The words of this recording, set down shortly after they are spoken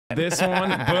This one,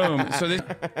 boom. So this,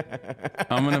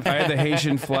 I had the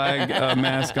Haitian flag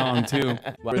mask on too.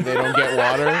 Where they don't get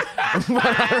water.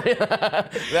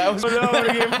 That was. No, I'm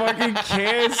gonna get fucking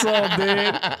canceled,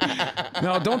 dude.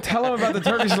 No, don't tell them about the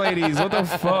Turkish ladies. What the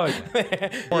fuck?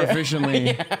 More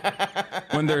efficiently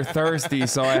when they're thirsty.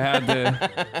 So I had to.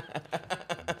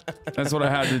 That's what I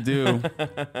had to do.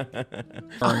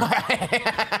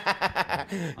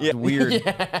 It's weird.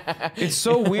 Yeah. It's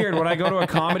so weird when I go to a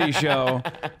comedy show.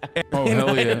 Oh,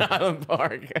 hell yeah. Island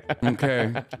Park.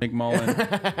 Okay. McMullen.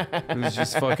 It was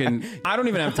just fucking. I don't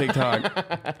even have TikTok.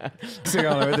 At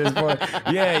this point.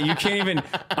 Yeah, you can't even.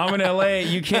 I'm in LA.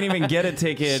 You can't even get a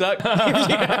ticket. Suck.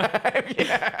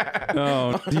 Yeah.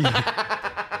 No.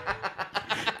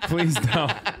 Please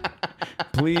don't.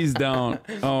 Please don't.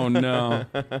 Oh no.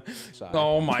 Sorry.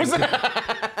 Oh my god.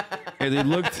 Yeah, they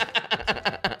looked.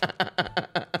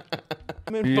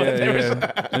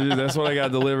 Yeah. That's what I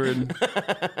got delivered.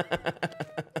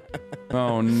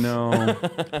 Oh no.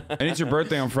 And it's your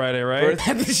birthday on Friday, right?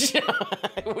 It's a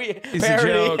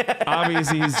joke.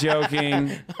 Obviously he's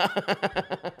joking.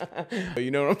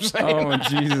 You know what I'm saying? Oh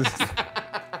Jesus.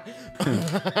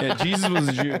 Yeah, Jesus was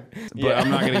a Jew, but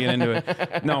I'm not gonna get into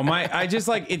it. No,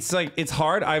 it's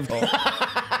hard.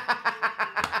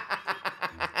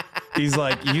 He's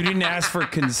like, you didn't ask for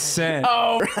consent.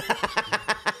 Oh.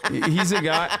 He's a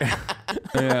guy.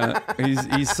 Yeah,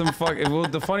 he's some fuck. Well,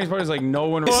 the funniest part is like no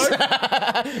one.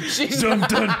 She's dun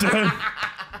dun dun.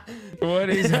 What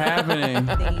is happening?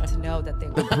 They need to know that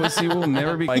the pussy will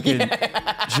never be like it.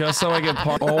 Just so I get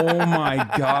part. Oh my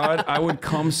god, I would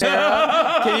come so.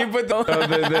 Can you put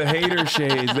the hater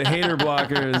shades, the hater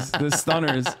blockers, the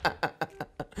stunners?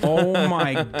 Oh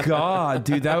my god,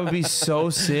 dude, that would be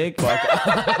so sick. Yeah.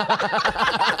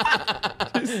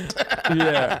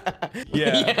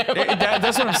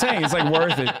 That's what I'm saying. It's like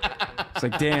worth it. It's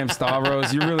like, damn,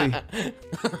 Stavros, you really.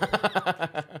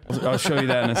 I'll show you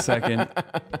that in a second.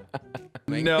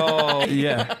 No.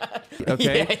 Yeah.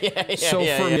 Okay.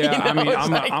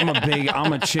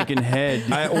 I'm a chicken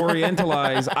head. I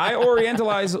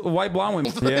orientalize white blonde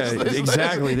women. Yeah,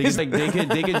 exactly.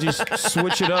 They could just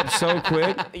switch it up so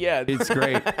quick. Yeah, it's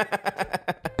great.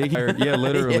 Yeah,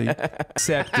 literally.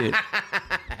 Accept it.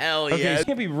 Hell yeah. Okay, you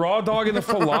can't be raw dogging the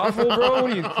falafel, bro.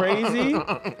 What are you, crazy?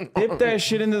 Dip that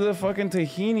shit into the fucking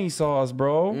tahini sauce,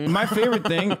 bro. My favorite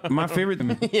thing.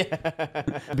 Yeah.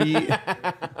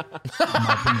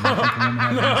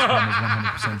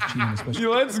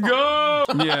 Let's go.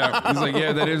 Yeah, he's like,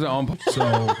 yeah, that is on. So,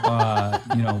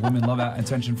 you know, women love that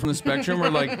attention from the spectrum.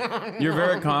 Where like you're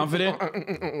very confident,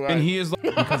 and he is like,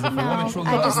 because if a woman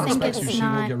truly loves and respects you, she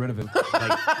will get rid of it.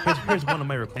 Like, here's one of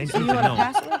my requests. You want a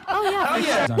password? Oh yeah. Oh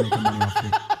yeah.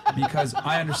 Because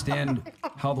I understand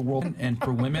how the world and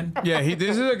for women. Yeah,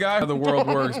 this is a guy how the world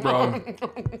works, bro.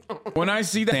 When I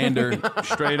see the standard,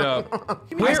 straight up.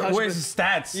 Where's the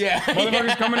stats? Yeah.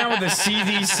 Motherfucker's coming out with the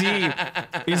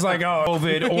CDC. He's like, oh,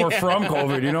 COVID or from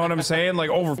COVID. You know what I'm saying? Like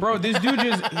over, bro. This dude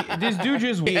just he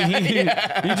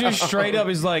just straight up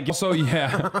is like, so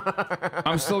yeah,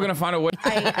 I'm still gonna find a way.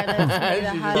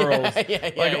 Girls,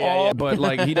 but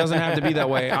like he doesn't have to be that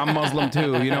way. I'm Muslim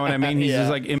too. You know what I mean? He's just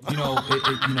like, you know,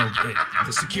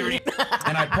 the security,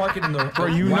 and I park it in the. Bro,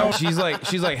 you know, she's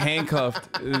like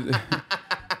handcuffed.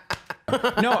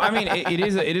 No, I mean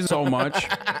it is so much.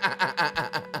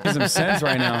 There's some sense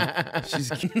right now.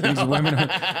 These women.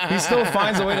 He still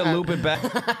finds a way to loop it back.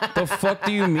 The fuck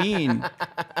do you mean?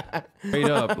 Straight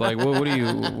up, like what do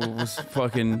you? What's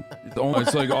fucking?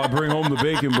 It's like, oh, bring home the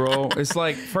bacon, bro. It's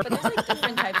like. But there's like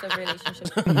different types of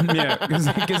relationships. Yeah,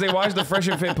 because they watch the Fresh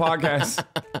and Fit podcast.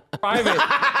 Private,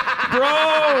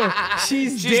 bro.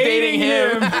 She's dating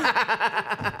him.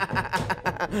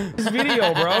 This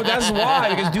video, bro. That's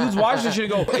why. Because dudes watch this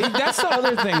shit and go. That's the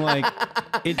other thing. Like,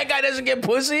 that guy doesn't get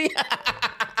pussy.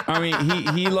 I mean,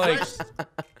 he like.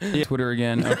 Yeah, Twitter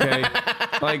again. Okay.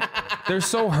 Like, they're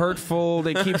so hurtful.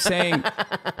 They keep saying.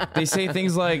 They say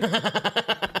things like.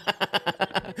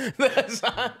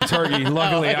 Turkey.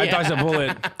 Luckily, I dodged a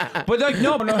bullet. But like,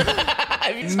 no. But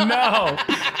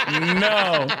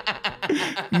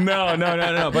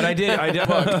I did.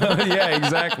 Yeah,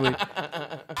 exactly.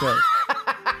 Okay.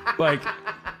 Like,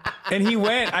 and he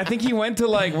went. I think he went to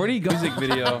like, where did he go? Music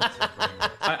video.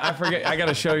 I forget. I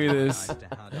gotta show you this.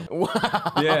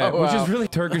 Wow. Yeah, which is really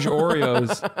Turkish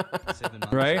Oreos,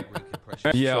 right?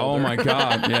 Yeah. Oh my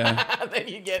God. Yeah. Then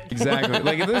you get exactly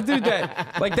like this dude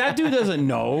that dude doesn't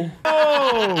know.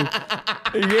 Oh.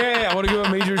 Yeah, I want to give a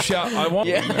major shout. I want.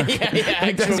 Yeah.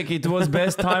 It was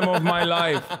best time of my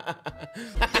life.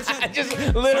 Just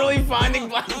literally finding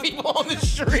black people on the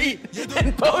street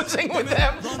and posing with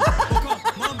them.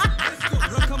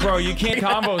 bro, you can't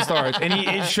combo stars. And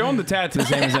he's shown the tattoo the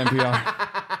same as NPR.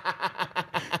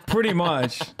 Pretty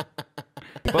much.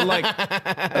 But like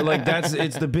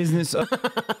it's the business of...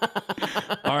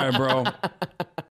 All right, bro.